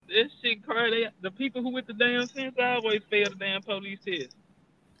the people who with the damn sense always fail the damn police test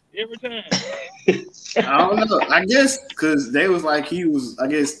every time. I don't know. I guess because they was like he was, I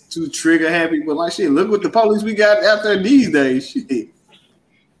guess, too trigger happy. But like shit, look what the police we got out there these days. Shit.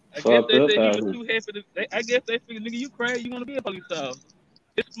 I guess Fucked they up said he out was here. too happy to. I guess they figured, nigga, you crazy, you want to be a police officer.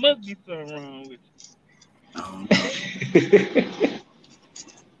 It must be something wrong with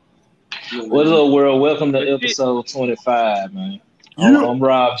What's up, world? Welcome you. But to shit, episode 25, man. Yeah. I'm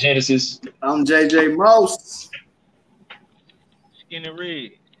Rob Genesis. I'm JJ Moss, skinny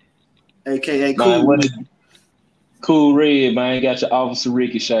red. aka Man, Cool. what is Cool Red, man? Got your Officer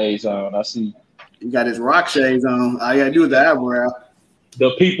Ricky shades on. I see. You got his rock shades on. All you gotta do is the eyebrow.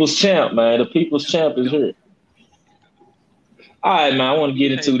 The People's Champ, man. The People's Champ is here. All right, man. I want to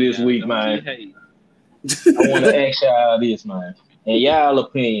get into this Y'all. week, Don't man. be hate. I want to ask y'all this, man. In y'all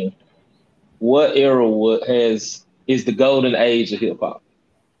opinion, what era is the golden age of hip hop?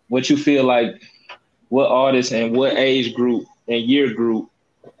 What you feel like? What artists and what age group and year group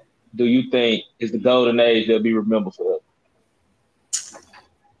do you think is the golden age they'll be remembered for?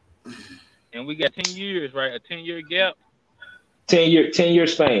 And we got 10 years, right? A 10-year gap. 10 year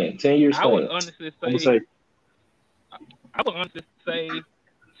span. 10 year I would span. honestly I'm gonna say, say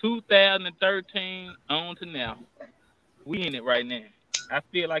 2013 on to now. We in it right now. I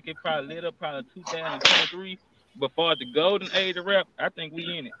feel like it probably lit up probably 2023. But for the golden age of rap, I think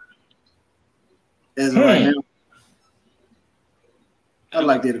we in it. As of right Hmm. now, I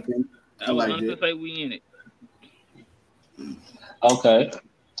like that opinion. I would like honestly that. say we in it. Okay.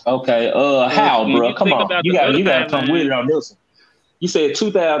 Okay. Cause How, when bro? you Come think on. about You the got other you got to come with timeline, it on this one. You said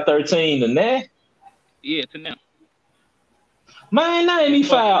 2013 and that. yeah, to now. Man, name me It's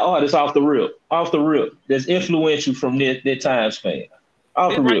fuck. 5 artists off the rip. Off the rip. That's influential from that time span.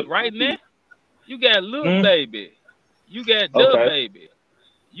 Off the It rip. right now. You got Lil Hmm? Baby. You got Da Okay. Baby.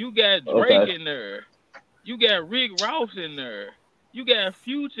 You got Drake Okay. in there. You got Rick Ross in there. You got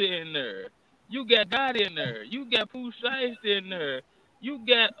Future in there. You got Gotti in there. You got Pooh Shiesty in there. You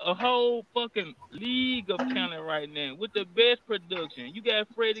got a whole fucking league of talent right now with the best production. You got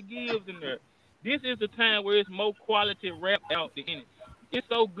Freddie Gibbs in there. This is the time where it's more quality rap out there in it. It's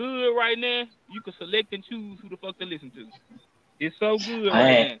so good right now, you can select and choose who the fuck to listen to. It's so good right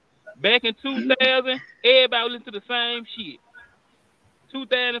Man. now. Back in 2000, everybody listened to the same shit.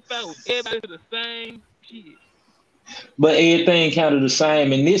 2004, everybody listened to the same shit. But everything kind of the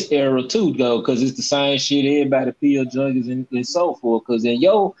same in this era too, though, because it's the same shit. Everybody feel juggers and so forth. Because in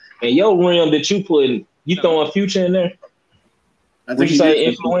your realm that you put, you No, throwing Future in there. I Would think you he did. say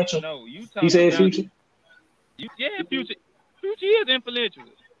influential? no, you You talking said about Future. you? Yeah, Future. Future is influential.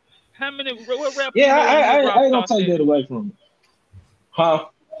 How many? What rapper you Yeah, know I, on I, his I rock ain't gonna star take that status? away from him. Huh?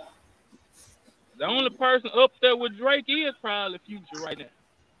 The only person up there with Drake is probably Future right now.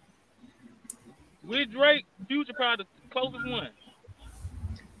 With Drake, Future probably the closest one.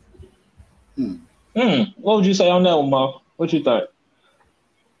 What would you say on that one, Mark? What you think?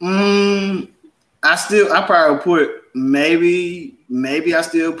 Mm, I probably put maybe I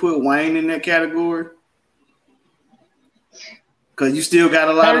still put Wayne in that category because you still got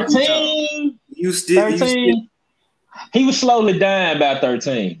a lot of 13, you still 13. He was slowly dying by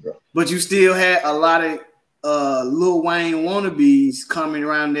 13, bro. but you still had a lot of Lil Wayne wannabes coming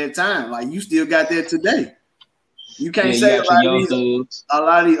around that time. Like you still got that today. You Yeah, can't you say got your young thugs. a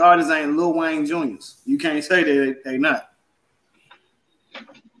lot of these artists ain't Lil Wayne Juniors. You can't say they not.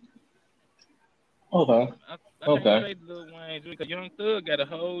 Okay. I can't Okay. say Lil Wayne because Young Thug got a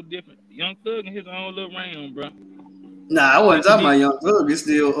whole different. Young Thug in his own little realm, bro. Nah, I wasn't But to talking me, about Young Thug. It's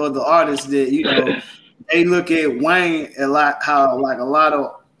still other artists that they look at Wayne a lot. How like a lot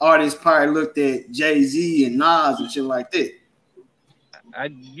of artists probably looked at Jay-Z and Nas and shit like that. I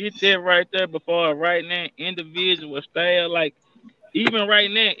get that right there. Before right now, individual style, like even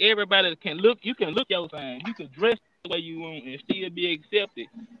right now, everybody can look. You can look your thing. You can dress the way you want and still be accepted.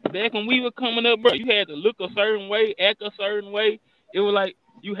 Back when we were coming up, bro, you had to look a certain way, act a certain way. It was like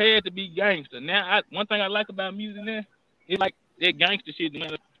you had to be gangster. Now, one thing I like about music now, it's like that gangster shit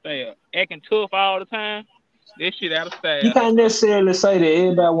out of style. Acting tough all the time, that shit out of You style, can't bro. necessarily say that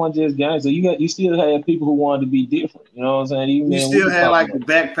everybody wasn't just gangster. You still had people who wanted to be different. You know what I'm saying? Even You then, we still could had talk like about the it.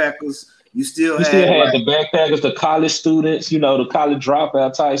 backpackers. You still You still had had like the backpackers, the college students, the college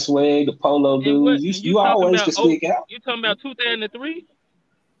dropout type swag, the polo And what? dudes. You And you you talking always about? could Oh, stick out. you talking about 2003?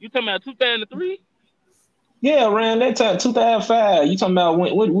 You talking about 2003? Yeah, around that time, 2005. You talking about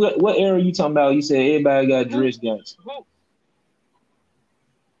what era you talking about? You said everybody got Who? dressed gangster. Who?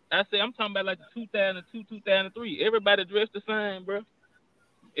 I said I'm talking about like the 2002, 2003. Everybody dressed the same, bro.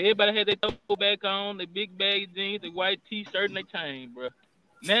 Everybody had their throwback on, their big bag jeans, their white t-shirt, and their chain, bro.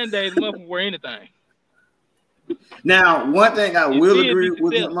 Nowadays, motherfucker wear anything. Now, one thing I It will still agree be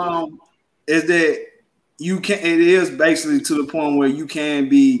with him successful. on is that you can. It is basically to the point where you can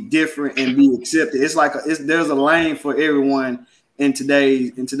be different and be accepted. It's like there's a lane for everyone in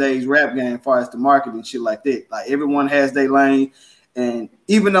today's rap game, as far as the market and shit like that. Like everyone has their lane, and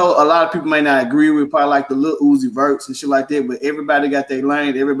even though a lot of people may not agree with probably like the Lil Uzi Verts and shit like that, but everybody got their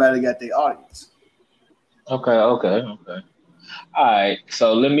lane. Everybody got their audience. Okay. All right.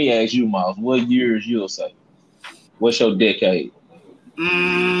 So let me ask you, Miles. What years you'll say? What's your decade?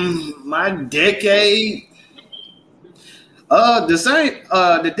 My decade.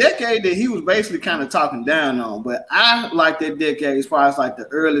 The decade that he was basically kind of talking down on, but I like that decade as far as like the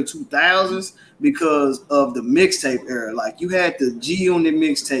early 2000s because of the mixtape era. Like you had the G Unit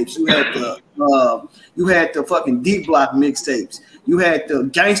mixtapes, you had the fucking Deep Block mixtapes, you had the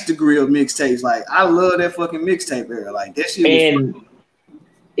Gangsta Grill mixtapes. Like I love that fucking mixtape era. Like that shit was. And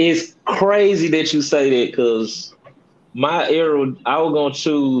it's crazy that you say that because my era I was gonna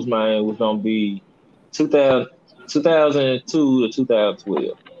choose, man, was gonna be 2000, 2002 to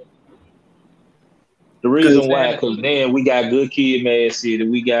 2012. The reason why, because then we got Good Kid, Mad City.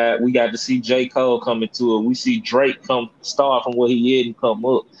 We got to see J. Cole coming to it. We see Drake come start from where he is and come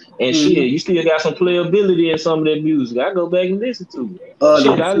up. And shit, you still got some playability in some of that music. I go back and listen to it.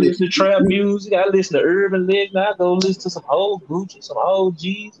 I listen to trap music. I listen to urban legend. I go listen to some old Gucci, some old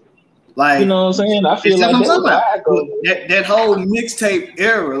G's. Like, you know what I'm saying? I feel like that whole mixtape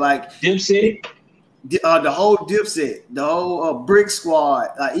era, like Dipset. The whole Dipset, the whole Brick Squad.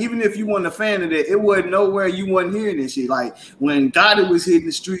 Like, even if you weren't a fan of it, it wasn't nowhere you wasn't hearing this shit. Like when Gotti was hitting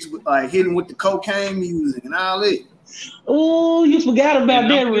the streets, hitting with the cocaine music and all that. Oh, you forgot about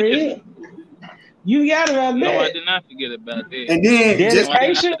that, Red. You got about that. No, I did not forget about that. And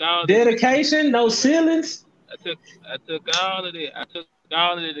then dedication, no ceilings. I took all of that. I took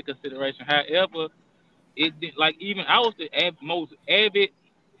all of it into consideration. However, it did, like even I was the most avid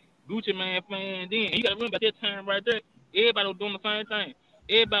Gucci Man fan then. And you gotta remember at that time right there, everybody was doing the same thing.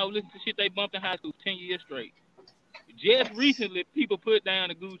 Everybody was listening to shit they bumped in high school 10 years straight. Just recently, people put down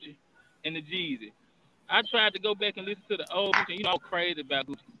the Gucci and the Jeezy. I tried to go back and listen to the old Gucci. You know, I was crazy about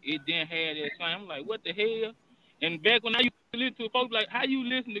Gucci. It didn't have that same. I'm like, what the hell? And back when I used to listen to it, folks like, how you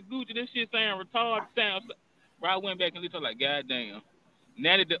listen to Gucci? This shit sound retarded. Right, I went back and listened, like, goddamn.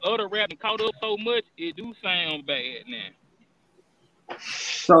 Now that the other rap caught up so much, it do sound bad now.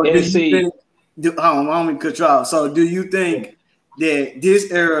 So do you think? I don't mean to cut you off. So do you think that this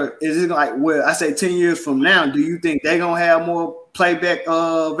era is it like? Well, I say 10 years from now. Do you think they gonna have more playback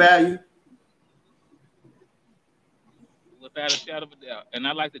value? Without a shadow of a doubt. And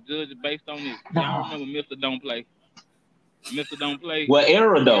I like to judge it based on this. Y'all remember Mr. Don't Play? Mr. Don't Play. What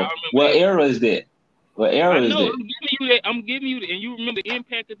era though? What era is that? What era is that? I'm giving you that. And you remember the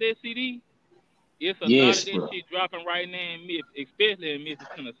impact of that CD? It's a lot of that shit dropping right now in Memphis, especially in Memphis,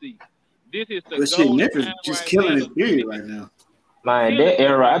 Tennessee. This is the golden Memphis time just right killing now. his period right now. Man, that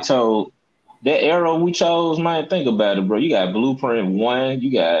era we chose, man, think about it, bro. You got Blueprint 1,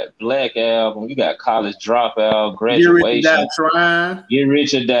 you got Black Album, you got College Dropout, Graduation. Get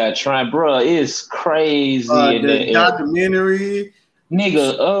Rich or Die Trying. Bro, it's crazy. The documentary.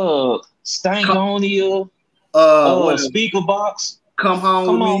 Nigga, Stank on you. Speaker Box. Come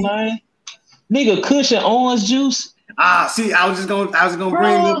on, man. Nigga, Cushion Orange Juice. See, I was gonna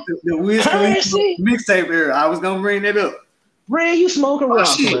bring up the Wiz Khalifa mixtape era. I was gonna bring that up. Ray, you smoking rock,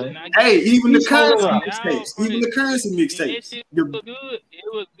 man. Hey, even the Currency mixtapes. It was good.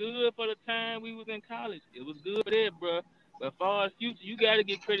 It was good for the time we was in college. It was good for that, bro. But as far as future, you gotta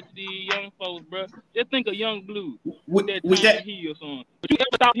give credit to these young folks, bro. Just think of Young Blue with that Hill song. But you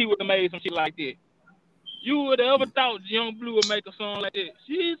ever thought he would have made some shit like that? You would have ever thought Young Blue would make a song like that?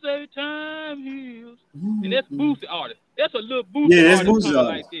 She say time heals, and that's Boosie artist. That's a little Boosie artist song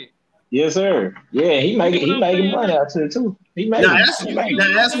like that. Yes, sir. Yeah, he making money out there too.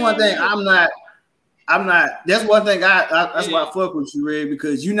 That's one thing. I'm not. That's one thing. That's why I fuck with you, Red,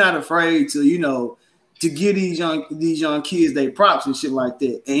 because you're not afraid to to give these young kids they props and shit like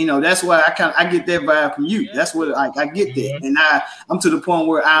that. And that's why I get that vibe from you. That's what I get that, and I'm to the point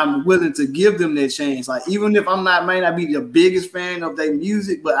where I'm willing to give them that chance. Like even if may not be the biggest fan of their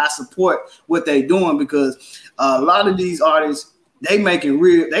music, but I support what they doing because a lot of these artists. They making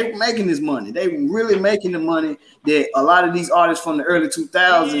this money. They really making the money that a lot of these artists from the early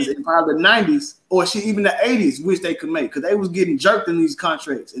 2000s and probably the 90s or shit, even the 80s wish they could make because they was getting jerked in these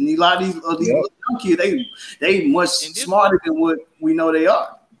contracts. And a lot of these young kids, they much smarter than what we know they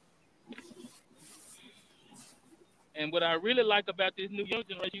are. And what I really like about this new young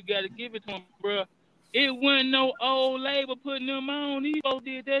generation, you got to give it to them, bro. It wasn't no old label putting them on. These folks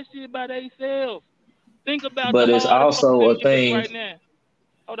did that shit by themselves. Think about the But it's hardest folks also in a Memphis thing. right now.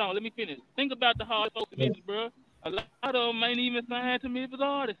 Hold on, let me finish. Think about the hardest folks in Memphis, bro. A lot of them ain't even signed to Memphis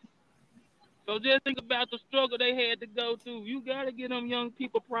artists. So just think about the struggle they had to go through. You gotta give them young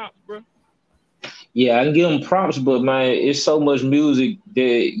people props, bro. Yeah, I can give them props, but man, it's so much music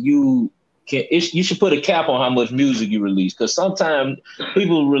that you can. You should put a cap on how much music you release, because sometimes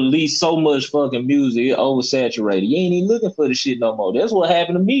people release so much fucking music, it oversaturated. You ain't even looking for the shit no more. That's what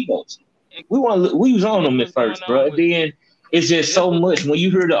happened to Migos. We was on them at first, bro. Then it's just so much. When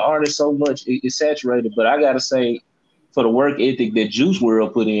you hear the artist so much, it's saturated. But I gotta say, for the work ethic that Juice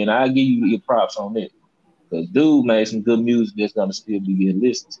WRLD put in, I give you your props on it. Because dude made some good music that's gonna still be getting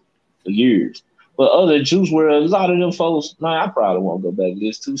listened to for years. But other Juice WRLD, a lot of them folks, man, I probably won't go back and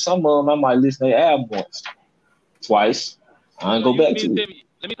listen to. Some of them I might listen to their album once, twice. I ain't go back to it.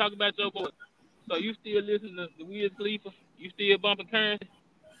 Let me talk about your boy. So you still listen to the Wiz Khalifa? You still bumping Currency?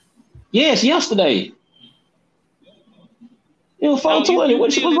 Yes, yesterday. It was 420.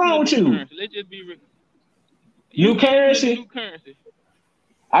 What's wrong with you? Currency. Let's just be real. New Currency? New Currency.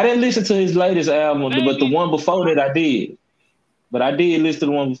 I didn't listen to his latest album, but the one before that I did. But I did listen to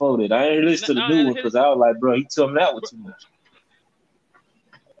the one before that. I ain't listened to the new one because I was like, bro, he took me out with too much.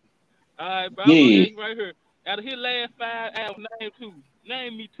 All right, bro. Yeah. Right here. Out of his last 5 albums,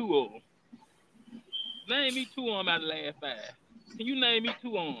 name me 2 of them. Name me 2 of them out of the last 5. Can you name me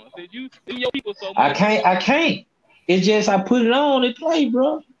 2 of them? Since you your people so much. I can't. It's just I put it on and play,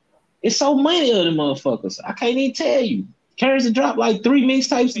 bro. It's so many of them motherfuckers. I can't even tell you. Currency dropped like 3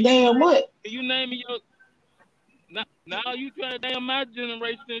 mixtapes a damn what? Can you name me your... Now you trying to damn my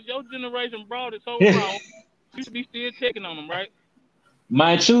generation. Since your generation brought it so wrong, you should be still checking on them, right?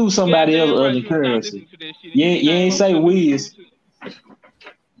 Might choose somebody else other than Currency. You ain't say Wiz.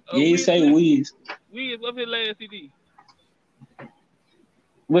 You ain't say Wiz. Wiz, what's his last CD?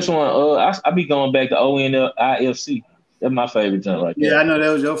 Which one? I be going back to ONIFC. That's my favorite joint right there. Yeah, I know that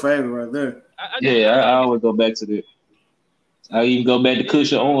was your favorite right there. I always go back to that. I even go back to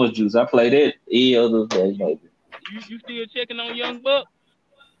Cushion Orange Juice. I play that every other day, maybe. You still checking on Young Buck?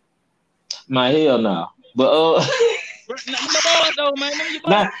 My hell no. But no,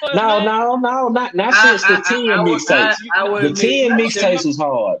 not since the 10 mixtapes. The 10 mixtapes was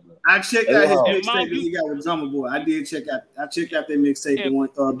hard. Bro. I checked out his mixtape that he got with Drummer Boy. I checked out that mixtape. The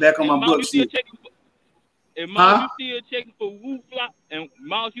one back on my book shit. And Mouse, you still checking for Wu Flock? And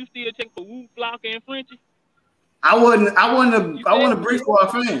Mouse, you still checking for Wu Flock and Frenchie? I wasn't a Brick Squad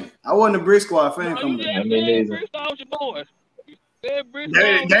fan. I wasn't a Brick Squad fan coming in. Brick Squad your boys. They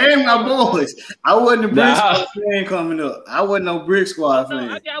ain't my boys. I wasn't a Brick Squad fan coming up. I wasn't no Brick Squad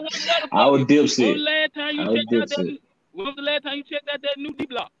fan. I was Dipset. When was the last time you checked out that new D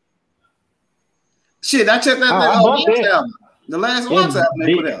Block? Shit, I checked out that old album. The last one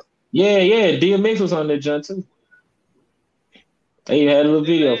they put out. Yeah, DMX was on that joint too. They had a little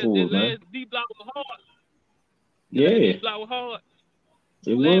video for it, man. D Block was hard. Yeah. D Block was hard.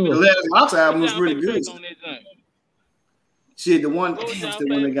 It was. The last Mox album was really good. Shit, the one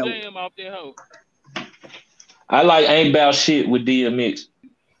they got. I like Ain't About Shit with DMX.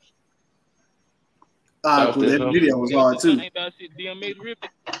 That video was hard too. Ain't About Shit, DMX ripped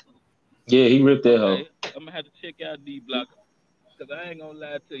it. Yeah, he ripped that hoe. I'm gonna have to check out D Block. Cause I ain't gonna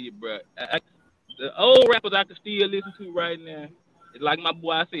lie to you, bro. The old rappers I can still listen to right now, it's like my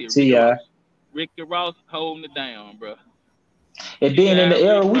boy I said, Ricky Ross holding it down, bro. And then in the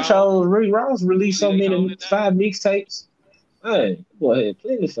era we chose, Rick Ross released so many 5 mixtapes. Hey, go ahead,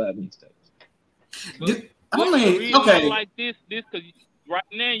 play the 5 mixtapes. I mean, okay. Like this, cause right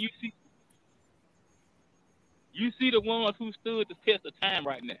now you see the ones who stood the test of time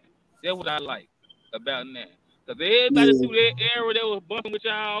right now. That's what I like about now. Because everybody through that era that was bumping with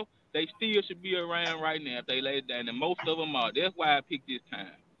y'all, they still should be around right now if they lay it down. And most of them are. That's why I picked this time.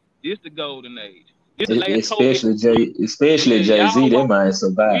 This the golden age. Especially Jay-Z, that man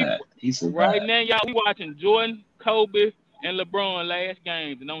survived. He survived. Right now, y'all, we watching Jordan, Kobe, and LeBron last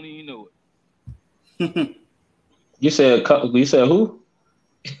games and don't even know it. You said who?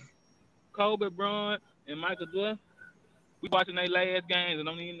 Kobe, Bron, and Michael Jordan. We watching their last games and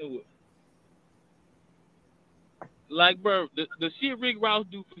don't even know it. Like, bro, the shit Rick Ross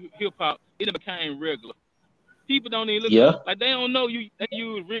do for hip hop, it became regular. People don't even look like they don't know they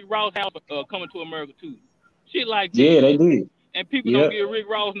use Rick Ross house Coming to America too. Shit like that. Yeah, they did. And people don't give Rick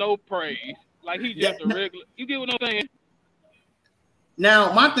Ross no praise. Like he's just a regular. You get what I'm saying?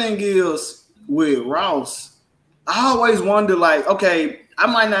 Now, my thing is with Ross, I always wonder, like, okay, I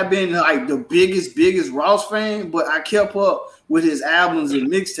might not been like the biggest Ross fan, but I kept up with his albums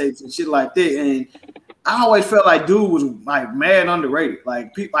and mixtapes and shit like that. And I always felt like dude was like mad underrated.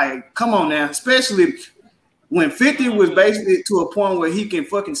 Like people, like come on now, especially when 50 was basically to a point where he can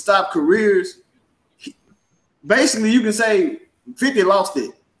fucking stop careers. Basically, you can say 50 lost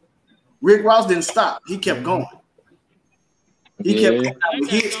it. Rick Ross didn't stop. He kept going. He kept coming out with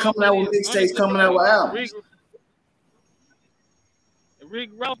hits, coming out with mixtapes, coming out with albums.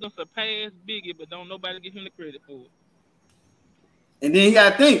 Rick Ross done surpassed Biggie, but don't nobody give him the credit for it. And then you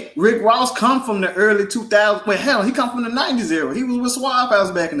gotta think, Rick Ross come from the early 2000s. Well, hell, he come from the 90s era. He was with Swab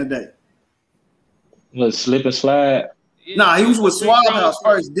House back in the day. Let's slip and slide. Yeah, nah, he was with Swab House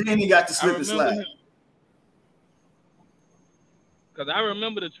first. Then he got to slip and slide. Because I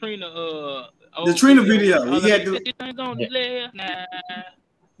remember the Trina video. He had the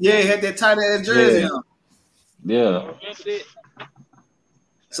he had that tight ass jersey on. Yeah.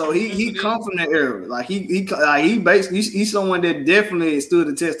 So he come from that era. Like he basically he's someone that definitely stood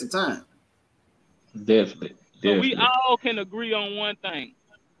the test of time. Definitely. So we all can agree on one thing,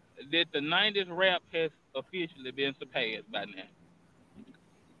 that the 90s rap has officially been surpassed by now.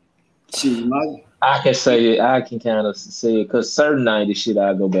 I can say it. I can kind of say it because certain 90s shit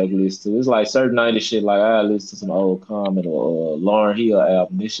I go back and listen to. It's like certain 90s shit, like I listen to some old Common or Lauryn Hill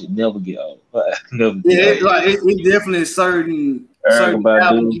album. This shit never get old. It definitely certain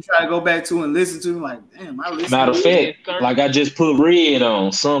albums you try to go back to and listen to. Like, damn, I listen. Matter of fact, like I just put Red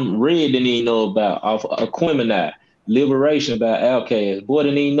on. Some Red didn't even know about off Aquemini, Liberation by Outkast. Boy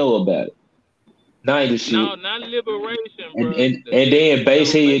didn't even know about it. 90s shit. No, not Liberation, bro. And then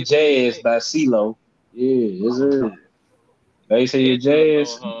Basshead Jazz by CeeLo. Yeah, yes sir. Basshead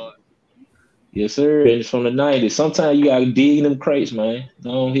Jazz. Yes sir. And it's from the 90s. Sometimes you gotta dig in them crates, man.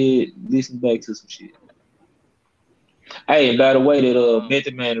 Don't listen back to some shit. Hey, and by the way, that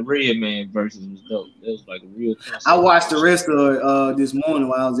Method Man and Redman versus was dope. That was like a real concept. I watched the rest of it this morning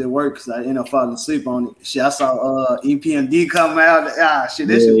while I was at work because I ended up falling asleep on it. Shit, I saw EPMD come out. Shit,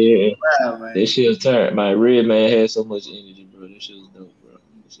 that shit was wild, man. That shit was tired. My Redman had so much energy, bro. That shit was dope, bro.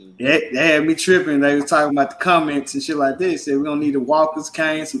 They had me tripping. They was talking about the comments and shit like this. Said we don't need a Walker's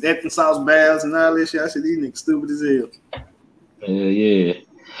cane, some Epsom sauce baths and all this shit. I said these niggas stupid as hell. Yeah.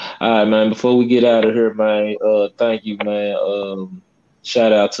 All right, man. Before we get out of here, man, thank you, man.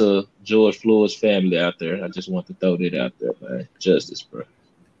 Shout out to George Floyd's family out there. I just want to throw that out there, man. Justice, bro.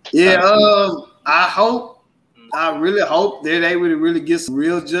 Yeah, I really hope they're able to really get some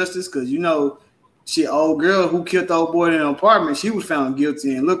real justice because, you know, shit, old girl who killed the old boy in an apartment, she was found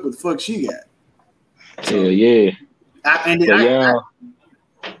guilty, and look what the fuck she got. So, yeah.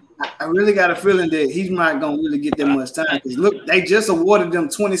 I really got a feeling that he's not gonna really get that much time because look, they just awarded them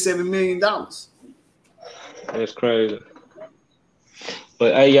 $27 million. That's crazy.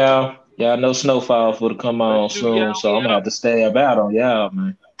 But hey, y'all know Snowfall for to come on soon, so I'm gonna have to stab out on y'all,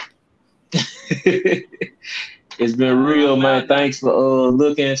 man. It's been real, man. Thanks for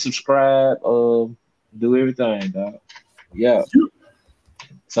looking, subscribe, do everything, dog. Yeah.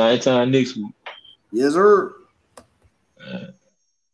 Same time next week. Yes, sir.